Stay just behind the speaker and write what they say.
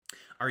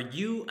Are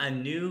you a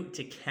new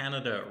to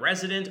Canada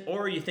resident,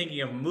 or are you thinking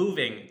of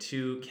moving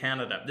to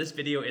Canada? This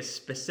video is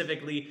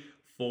specifically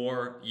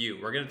for you.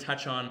 We're going to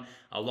touch on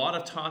a lot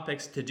of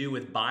topics to do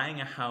with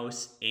buying a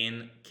house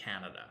in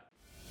Canada.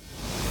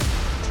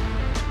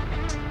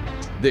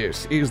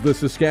 This is the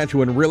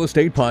Saskatchewan Real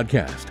Estate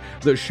Podcast,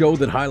 the show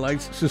that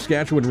highlights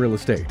Saskatchewan real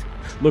estate.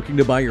 Looking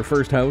to buy your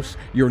first house,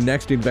 your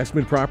next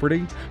investment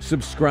property?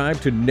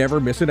 Subscribe to never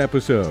miss an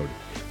episode.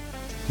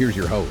 Here's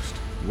your host,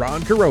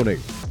 Ron Caroni.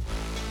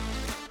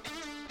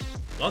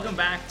 Welcome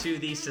back to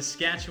the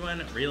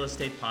Saskatchewan Real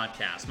Estate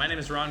Podcast. My name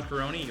is Ron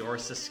Caroni, your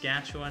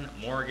Saskatchewan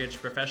mortgage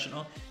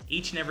professional.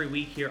 Each and every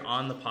week here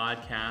on the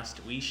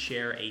podcast, we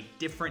share a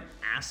different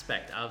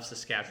aspect of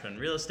Saskatchewan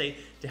real estate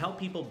to help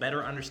people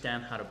better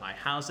understand how to buy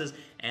houses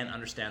and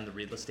understand the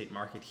real estate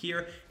market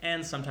here,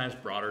 and sometimes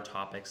broader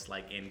topics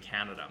like in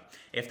Canada.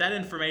 If that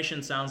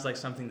information sounds like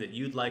something that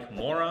you'd like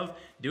more of,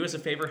 do us a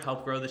favor,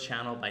 help grow the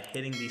channel by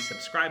hitting the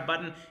subscribe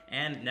button,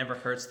 and never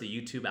hurts the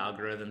YouTube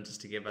algorithm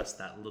just to give us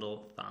that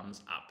little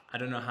thumbs up. I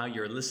don't know how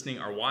you're listening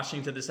or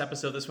watching to this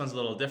episode. This one's a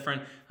little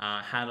different.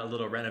 Had a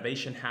little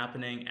renovation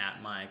happening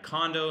at my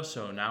condo,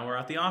 so now we're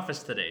at the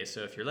office today.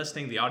 So if you're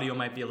listening, the audio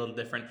might be a little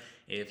different.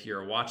 If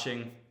you're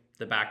watching,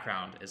 the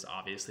background is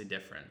obviously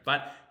different.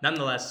 But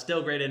nonetheless,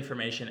 still great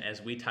information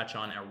as we touch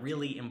on a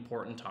really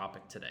important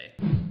topic today.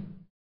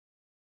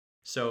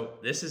 So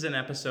this is an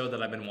episode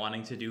that I've been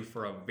wanting to do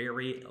for a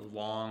very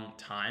long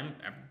time,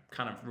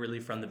 kind of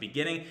really from the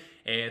beginning.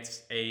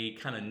 It's a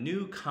kind of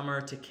newcomer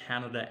to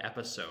Canada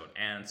episode.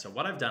 And so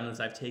what I've done is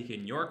I've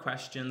taken your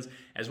questions,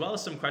 as well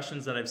as some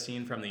questions that I've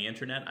seen from the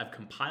internet. I've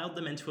compiled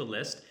them into a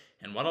list.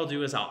 And what I'll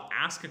do is I'll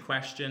ask a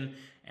question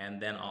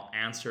and then I'll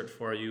answer it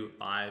for you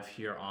live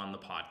here on the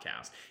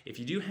podcast. If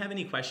you do have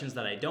any questions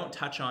that I don't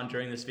touch on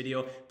during this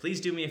video,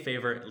 please do me a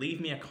favor, leave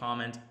me a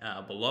comment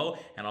below,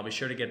 and I'll be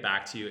sure to get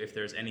back to you if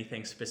there's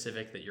anything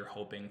specific that you're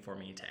hoping for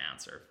me to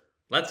answer.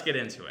 Let's get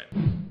into it.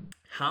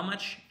 How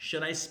much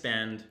should I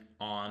spend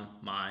on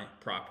my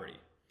property?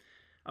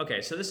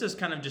 Okay, so this is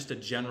kind of just a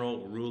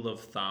general rule of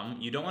thumb.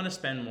 You don't want to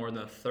spend more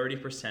than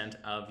 30%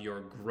 of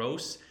your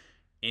gross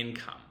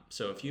income.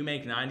 So if you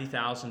make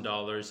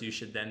 $90,000, you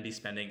should then be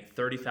spending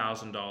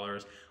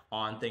 $30,000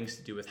 on things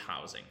to do with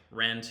housing,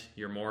 rent,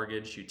 your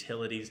mortgage,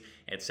 utilities,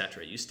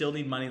 etc. You still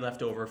need money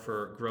left over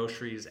for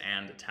groceries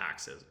and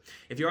taxes.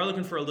 If you are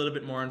looking for a little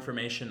bit more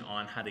information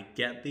on how to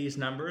get these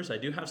numbers, I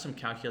do have some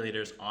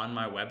calculators on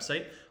my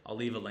website. I'll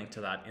leave a link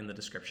to that in the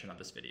description of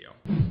this video.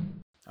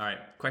 All right,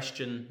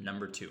 question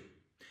number 2.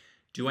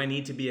 Do I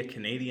need to be a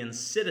Canadian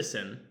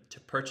citizen to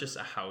purchase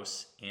a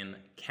house in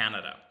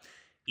Canada?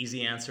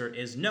 Easy answer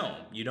is no.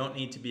 You don't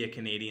need to be a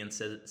Canadian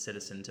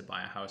citizen to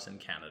buy a house in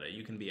Canada.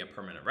 You can be a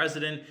permanent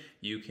resident.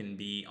 You can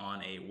be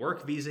on a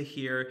work visa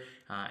here.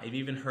 I've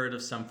even heard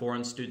of some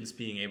foreign students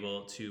being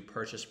able to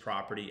purchase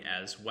property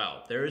as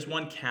well. There is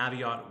one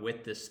caveat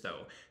with this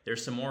though.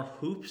 There's some more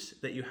hoops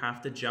that you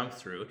have to jump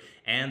through,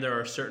 and there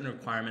are certain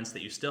requirements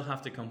that you still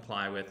have to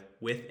comply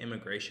with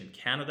Immigration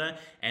Canada,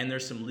 and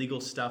there's some legal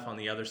stuff on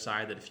the other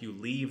side that if you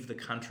leave the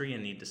country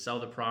and need to sell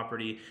the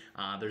property,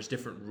 there's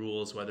different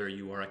rules whether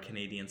you are a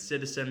Canadian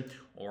citizen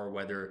or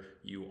whether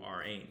you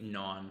are a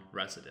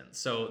non-resident.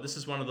 So this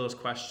is one of those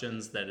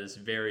questions that is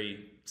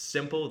very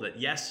simple, that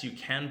yes, you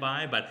can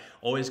buy, but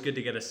always good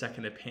to get a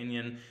second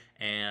opinion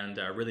and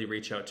really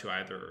reach out to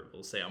either,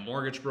 we'll say, a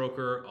mortgage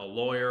broker, a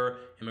lawyer,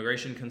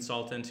 immigration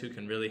consultant who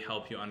can really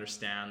help you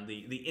understand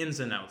the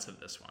ins and outs of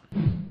this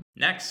one.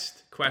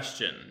 Next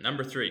question,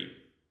 number 3.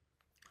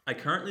 I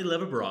currently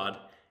live abroad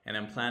and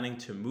I'm planning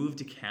to move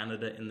to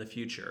Canada in the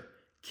future.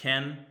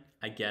 Can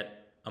I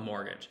get a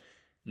mortgage?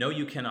 No,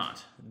 you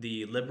cannot.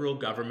 The Liberal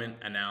government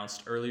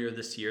announced earlier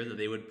this year that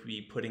they would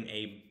be putting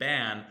a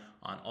ban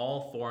on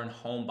all foreign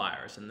home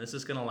buyers, and this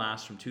is going to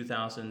last from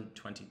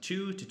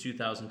 2022 to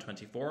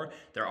 2024.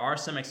 There are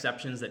some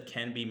exceptions that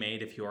can be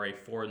made if you are a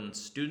foreign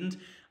student,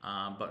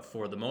 but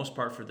for the most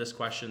part for this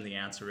question, the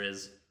answer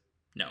is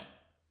no.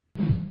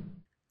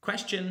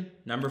 Question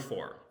number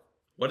 4.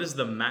 What is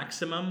the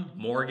maximum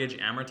mortgage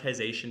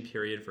amortization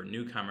period for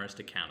newcomers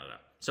to Canada?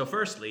 So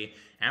firstly,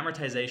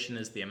 amortization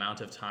is the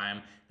amount of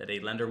time that a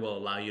lender will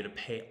allow you to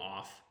pay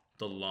off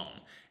the loan.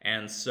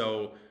 And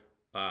so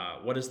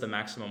what is the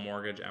maximum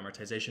mortgage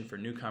amortization for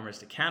newcomers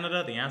to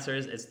Canada? The answer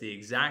is it's the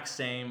exact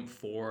same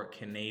for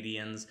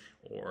Canadians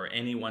or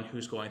anyone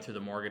who's going through the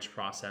mortgage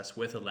process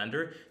with a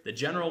lender. The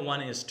general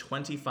one is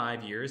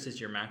 25 years is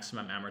your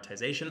maximum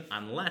amortization,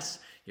 unless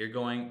you're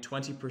going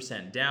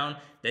 20% down,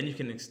 then you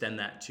can extend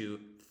that to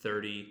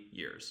 30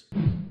 years.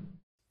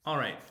 All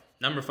right,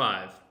 number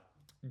 5.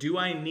 Do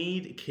I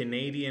need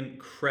Canadian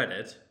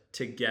credit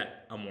to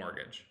get a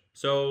mortgage?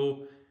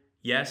 So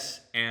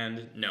yes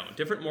and no.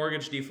 Different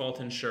mortgage default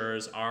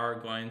insurers are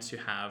going to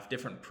have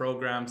different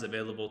programs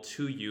available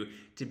to you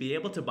to be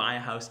able to buy a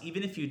house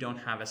even if you don't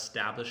have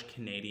established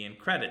Canadian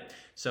credit.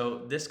 So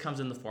this comes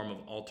in the form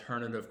of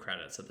alternative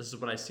credit. So this is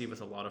what I see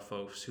with a lot of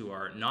folks who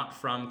are not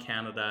from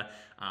Canada,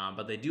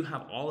 but they do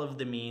have all of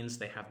the means.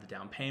 They have the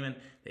down payment,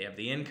 they have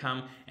the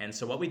income. And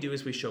so what we do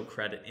is we show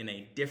credit in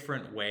a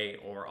different way,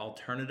 or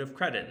alternative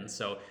credit. And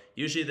so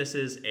usually this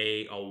is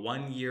a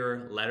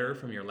 1-year letter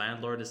from your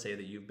landlord to say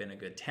that you've been a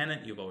good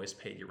tenant, you've always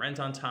paid your rent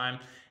on time.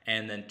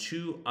 And then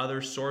 2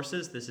 other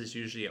sources. This is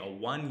usually a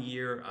 1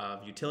 year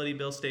of utility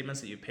bill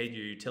statements that you paid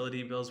your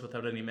utility bills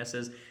without any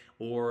misses,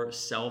 or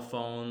cell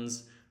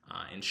phones,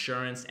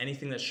 insurance,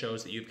 anything that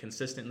shows that you've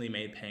consistently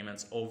made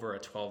payments over a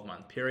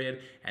 12-month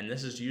period. And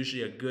this is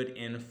usually a good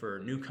in for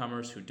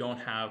newcomers who don't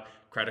have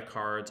credit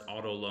cards,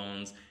 auto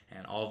loans,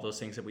 and all of those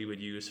things that we would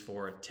use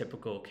for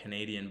typical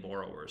Canadian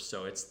borrowers.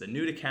 So it's the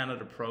New to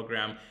Canada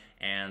program.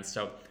 And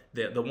so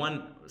the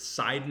one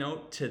side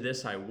note to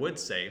this, I would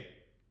say,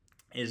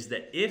 is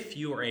that if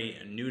you are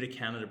a new to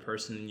Canada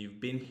person and you've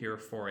been here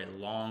for a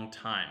long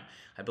time,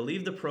 I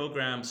believe the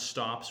program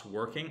stops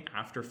working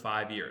after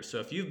 5 years. So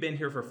if you've been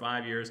here for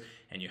 5 years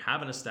and you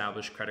haven't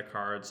established credit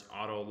cards,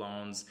 auto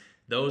loans,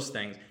 those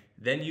things,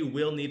 then you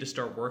will need to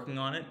start working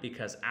on it,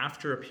 because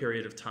after a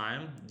period of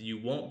time, you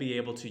won't be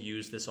able to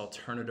use this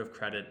alternative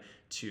credit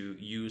to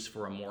use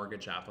for a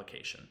mortgage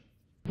application.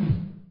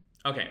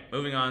 Okay,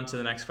 moving on to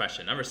the next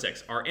question. Number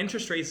 6, are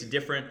interest rates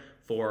different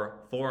for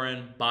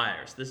foreign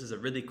buyers? This is a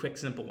really quick,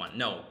 simple one.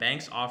 No,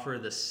 banks offer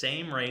the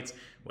same rates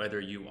whether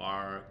you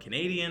are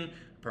Canadian,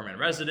 a permanent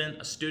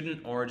resident, a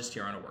student, or just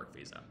here on a work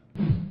visa.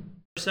 Number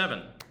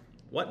 7,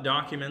 what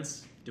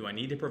documents do I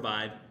need to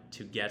provide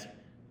to get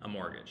a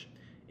mortgage?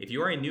 If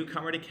you are a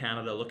newcomer to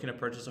Canada looking to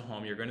purchase a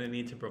home, you're going to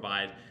need to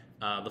provide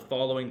the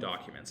following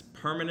documents.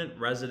 Permanent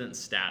resident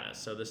status.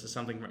 So this is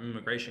something from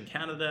Immigration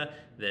Canada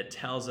that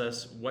tells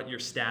us what your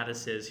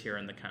status is here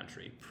in the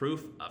country.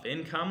 Proof of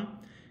income,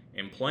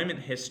 employment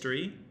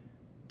history,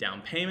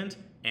 down payment,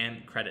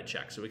 and credit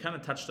check. So we kind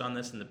of touched on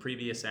this in the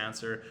previous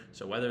answer.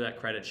 So whether that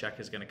credit check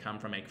is going to come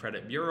from a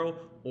credit bureau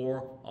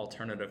or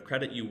alternative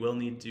credit, you will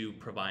need to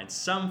provide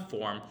some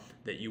form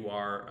that you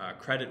are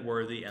credit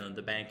worthy and that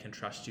the bank can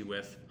trust you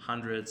with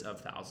hundreds of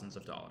thousands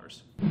of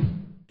dollars.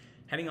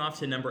 Heading off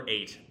to number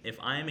 8, if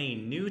I'm a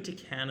new to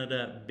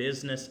Canada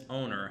business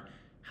owner,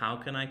 how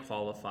can I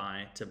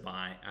qualify to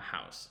buy a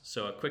house?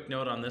 So a quick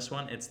note on this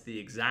one, it's the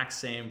exact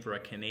same for a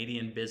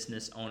Canadian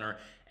business owner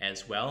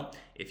as well.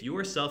 If you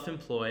are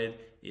self-employed,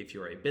 if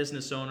you're a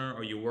business owner,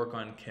 or you work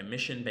on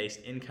commission-based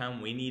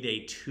income, we need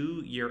a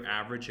 2-year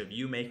average of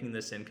you making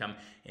this income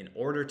in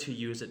order to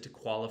use it to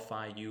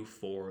qualify you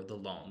for the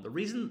loan. The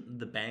reason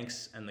the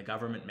banks and the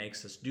government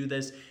makes us do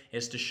this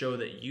is to show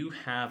that you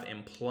have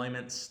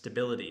employment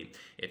stability.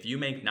 If you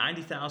make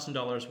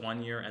 $90,000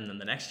 one year and then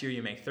the next year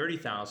you make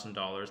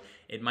 $30,000,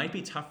 it might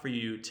be tough for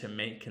you to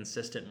make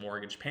consistent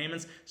mortgage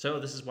payments. So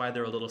this is why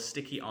they're a little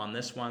sticky on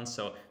this one.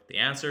 So the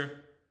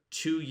answer,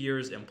 2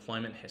 years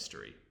employment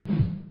history.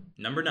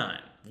 Number 9,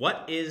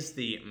 what is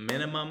the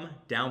minimum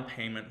down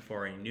payment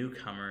for a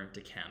newcomer to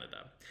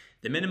Canada?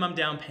 The minimum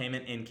down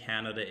payment in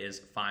Canada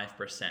is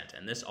 5%,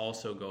 and this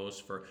also goes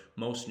for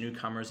most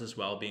newcomers as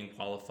well, being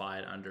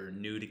qualified under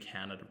New to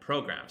Canada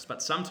programs.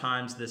 But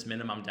sometimes this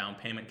minimum down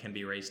payment can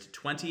be raised to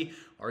 20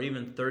 or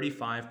even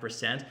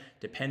 35%,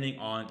 depending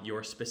on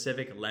your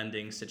specific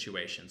lending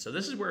situation. So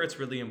this is where it's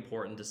really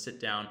important to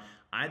sit down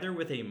either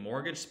with a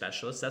mortgage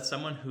specialist, that's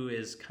someone who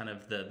is kind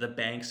of the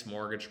bank's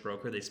mortgage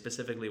broker, they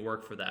specifically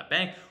work for that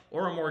bank,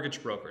 or a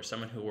mortgage broker,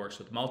 someone who works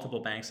with multiple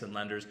banks and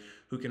lenders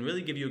who can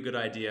really give you a good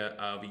idea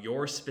of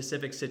your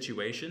specific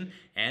situation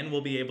and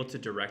will be able to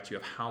direct you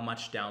of how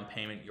much down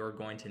payment you're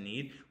going to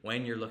need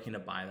when you're looking to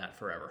buy that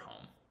forever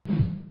home.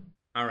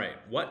 All right,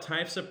 what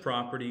types of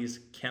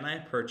properties can I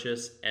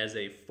purchase as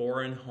a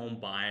foreign home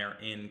buyer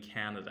in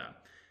Canada?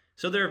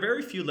 So there are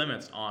very few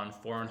limits on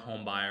foreign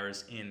home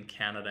buyers in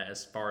Canada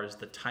as far as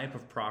the type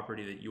of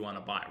property that you want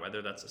to buy,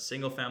 whether that's a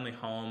single family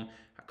home,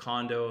 a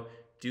condo,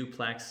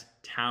 duplex,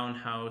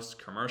 townhouse,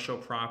 commercial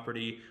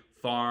property,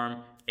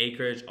 farm,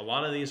 acreage. A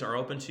lot of these are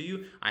open to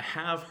you. I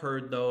have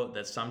heard though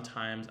that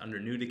sometimes under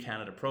New to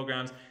Canada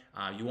programs,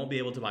 you won't be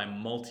able to buy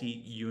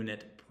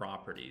multi-unit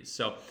properties.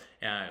 So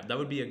that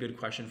would be a good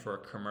question for a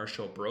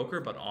commercial broker,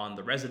 but on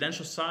the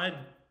residential side,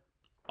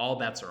 all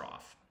bets are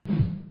off.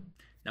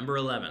 Number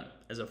 11,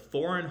 as a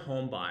foreign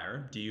home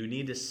buyer, do you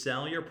need to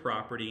sell your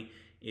property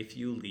if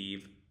you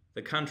leave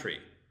the country?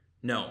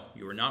 No,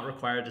 you are not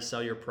required to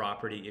sell your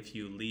property if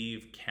you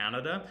leave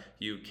Canada.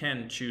 You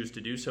can choose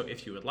to do so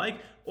if you would like,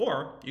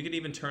 or you could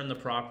even turn the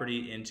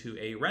property into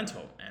a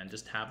rental and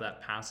just have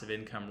that passive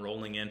income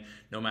rolling in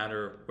no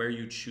matter where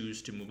you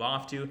choose to move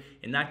off to.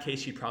 In that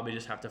case, you'd probably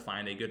just have to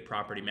find a good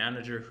property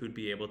manager who'd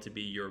be able to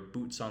be your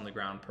boots on the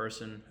ground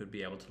person who'd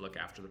be able to look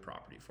after the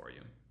property for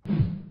you.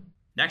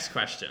 Next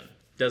question.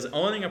 Does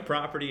owning a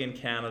property in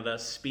Canada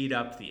speed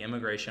up the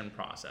immigration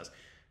process?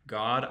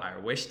 God, I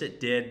wished it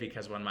did,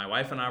 because when my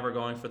wife and I were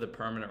going for the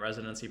permanent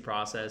residency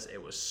process,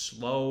 it was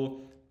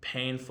slow,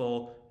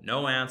 painful,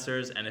 no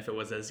answers, and if it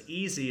was as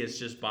easy as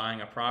just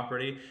buying a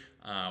property,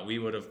 we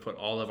would have put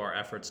all of our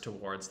efforts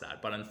towards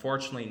that. But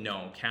unfortunately,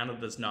 no, Canada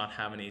does not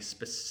have any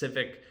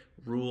specific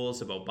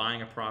rules about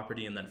buying a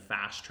property and then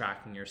fast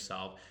tracking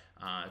yourself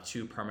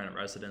to permanent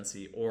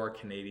residency or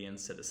Canadian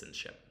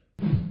citizenship.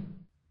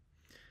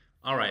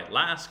 All right,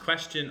 last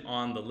question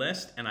on the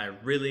list, and I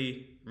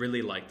really,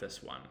 really like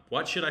this one.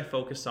 What should I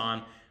focus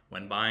on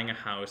when buying a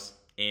house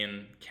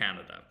in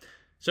Canada?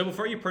 So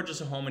before you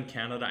purchase a home in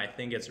Canada, I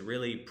think it's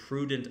really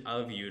prudent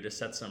of you to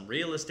set some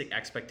realistic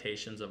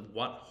expectations of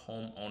what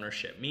home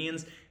ownership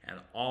means and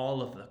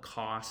all of the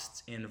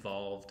costs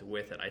involved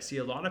with it. I see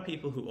a lot of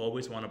people who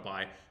always want to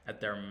buy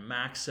at their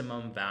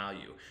maximum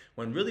value,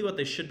 when really what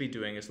they should be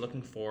doing is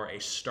looking for a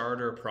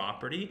starter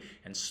property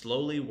and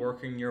slowly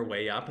working your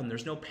way up, and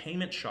there's no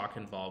payment shock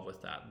involved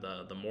with that.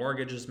 The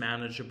mortgage is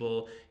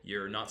manageable,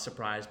 you're not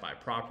surprised by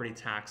property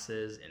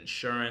taxes,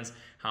 insurance,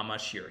 how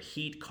much your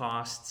heat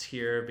costs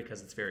here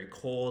because it's very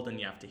cold and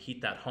you have to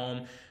heat that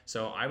home.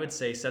 So I would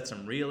say set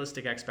some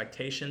realistic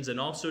expectations and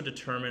also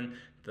determine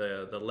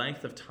the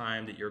length of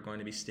time that you're going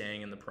to be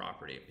staying in the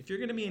property. If you're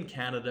going to be in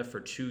Canada for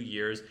 2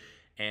 years,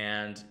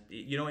 and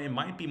it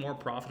might be more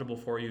profitable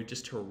for you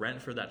just to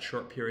rent for that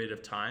short period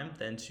of time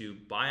than to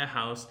buy a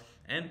house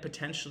and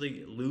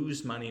potentially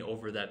lose money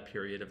over that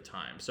period of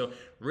time. So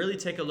really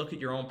take a look at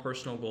your own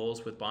personal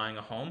goals with buying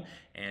a home.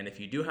 And if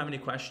you do have any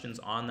questions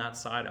on that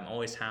side, I'm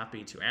always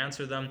happy to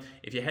answer them.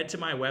 If you head to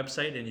my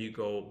website and you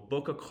go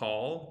book a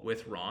call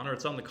with Ron, or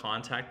it's on the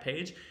contact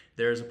page,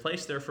 there's a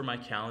place there for my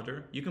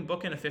calendar. You can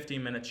book in a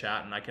 15-minute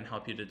chat and I can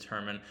help you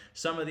determine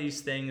some of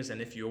these things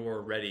and if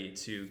you're ready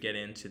to get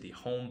into the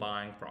home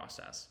buying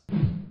process.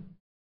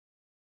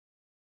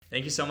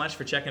 Thank you so much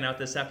for checking out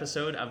this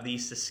episode of the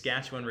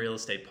Saskatchewan Real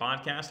Estate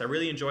Podcast. I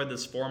really enjoyed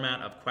this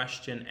format of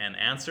question and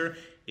answer.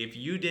 If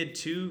you did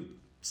too,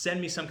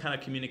 send me some kind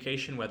of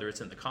communication, whether it's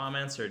in the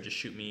comments or just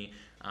shoot me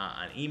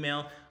an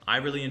email. I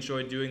really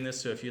enjoyed doing this,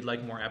 so if you'd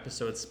like more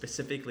episodes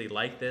specifically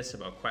like this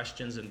about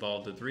questions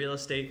involved with real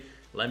estate,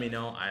 let me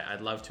know.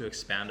 I'd love to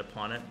expand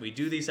upon it. We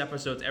do these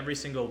episodes every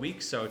single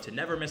week, so to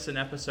never miss an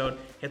episode,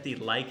 hit the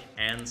like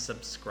and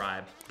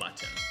subscribe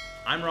button.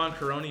 I'm Ron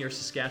Caroni, your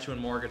Saskatchewan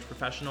mortgage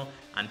professional.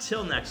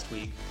 Until next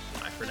week,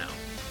 bye for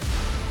now.